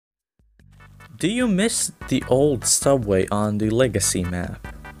Do you miss the old subway on the legacy map?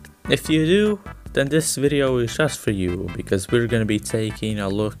 If you do, then this video is just for you, because we're gonna be taking a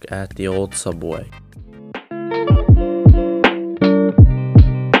look at the old subway.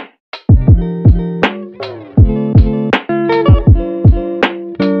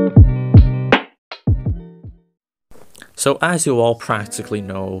 So as you all practically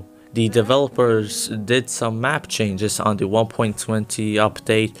know, the developers did some map changes on the 1.20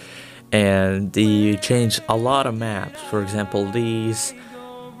 update, and they changed a lot of maps, for example these,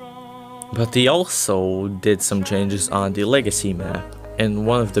 but they also did some changes on the legacy map. And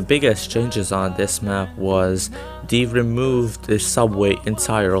one of the biggest changes on this map was they removed the subway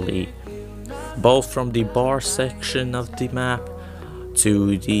entirely, both from the bar section of the map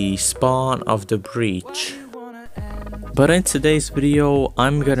to the spawn of the breach. But in today's video,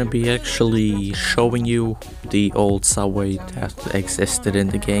 I'm gonna be actually showing you the old subway that existed in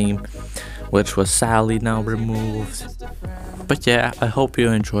the game, which was sadly now removed. But yeah, I hope you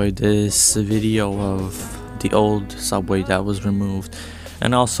enjoyed this video of the old subway that was removed.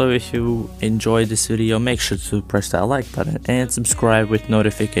 And also, if you enjoyed this video, make sure to press that like button and subscribe with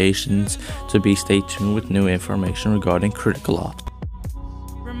notifications to be stay tuned with new information regarding CriticalOps.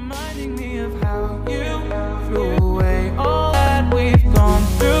 Reminding me of how you threw away all that we've gone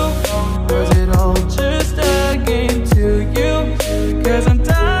through. Was it all just a game to you? 'Cause I'm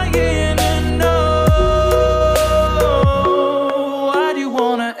dying to know, why do you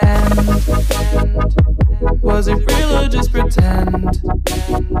wanna end? Was it real or just pretend?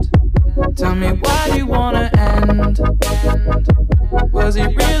 Tell me, why do you wanna end? Was he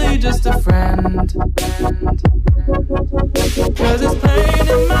really just a friend? 'Cause it's plain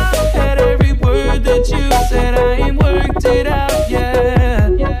in my head, every word that you said, I ain't worked it out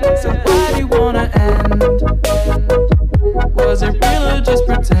yet. So why do you wanna end? Was it real or just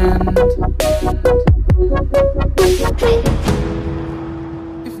pretend?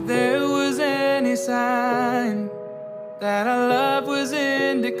 If there was any sign that our love was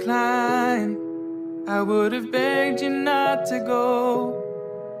in decline, I would have begged you not to go.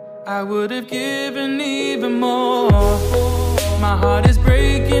 I would have given even more. My heart is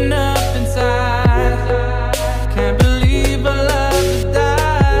breaking up inside. Can't believe our love has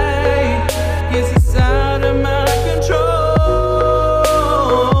died. Guess it's out of my control.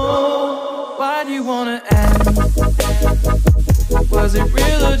 Why do you wanna end? Was it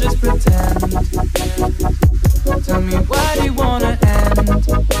real or just pretend? Tell me, why do you wanna end?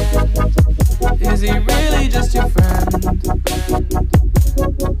 Is he really just your friend?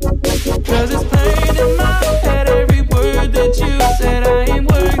 'Cause it's plain in my head, every word that you said, I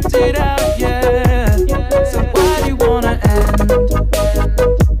ain't worked it out yet. So why do you wanna end?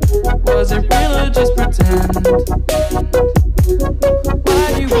 Was it real or just pretend?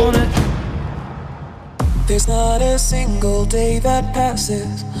 Why do you wanna end? There's not a single day that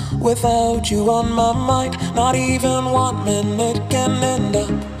passes without you on my mind. Not even 1 minute can end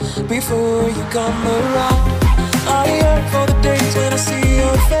up before you come around. I yearn for the days when I see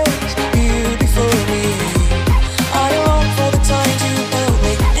your face here before me. I long for the times you held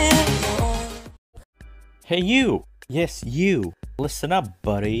me in your arms. Hey you! Yes, you! Listen up,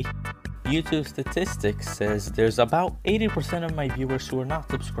 buddy. YouTube statistics says there's about 80% of my viewers who are not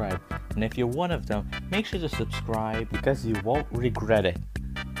subscribed, and if you're one of them, make sure to subscribe because you won't regret it.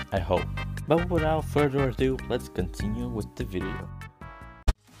 I hope. But without further ado, let's continue with the video.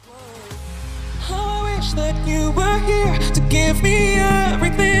 I wish that you were here to give me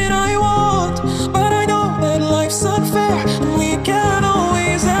everything I want, but I know that life's unfair and we can't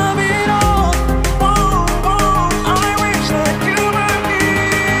always have it all. Whoa, whoa, I wish that you were here.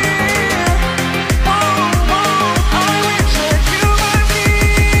 Whoa, whoa, I wish that you were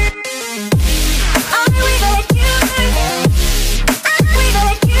here. I wish that you were here. I wish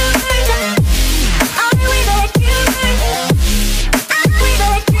that you were here. I wish that you were here. I wish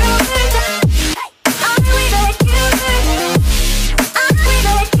that you were here. I wish that you were here. I wish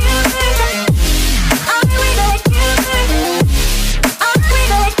that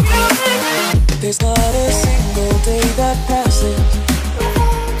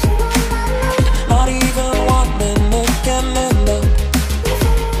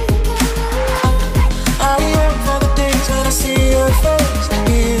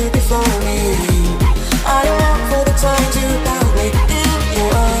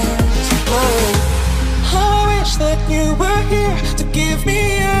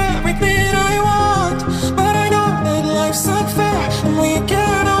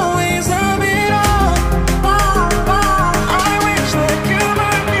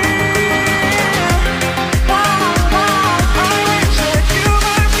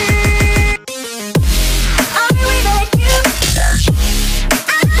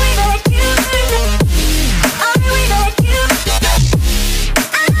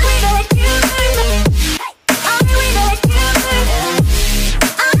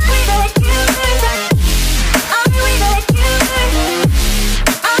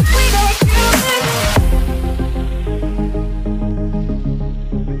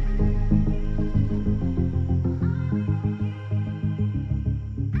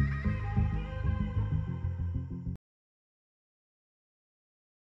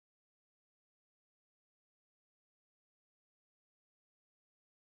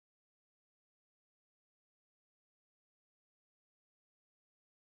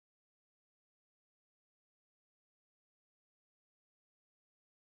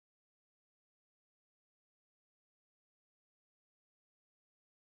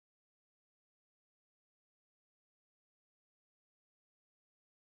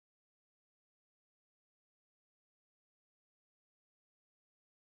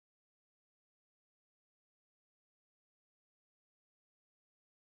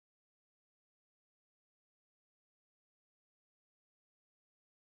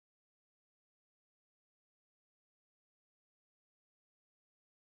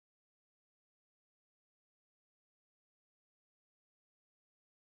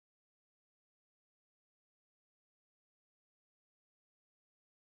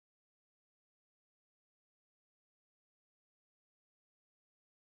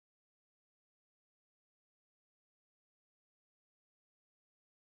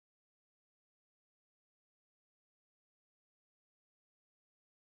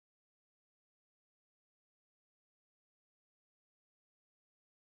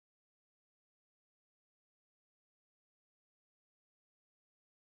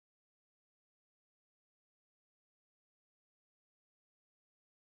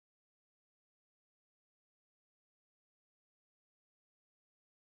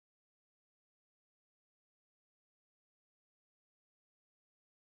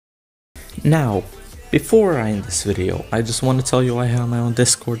Now, before I end this video, I just want to tell you I have my own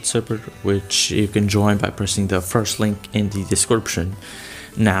Discord server, which you can join by pressing the first link in the description.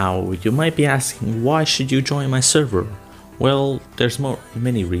 Now, you might be asking, why should you join my server? Well, there's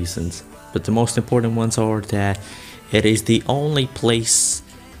many reasons, but the most important ones are that it is the only place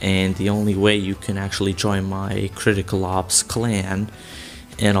and the only way you can actually join my CriticalOps clan.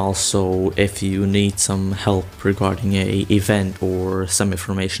 And also, if you need some help regarding a event or some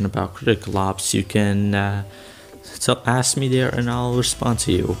information about CriticalOps, you can ask me there and I'll respond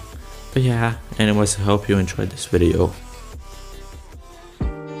to you. But yeah, anyways, I hope you enjoyed this video.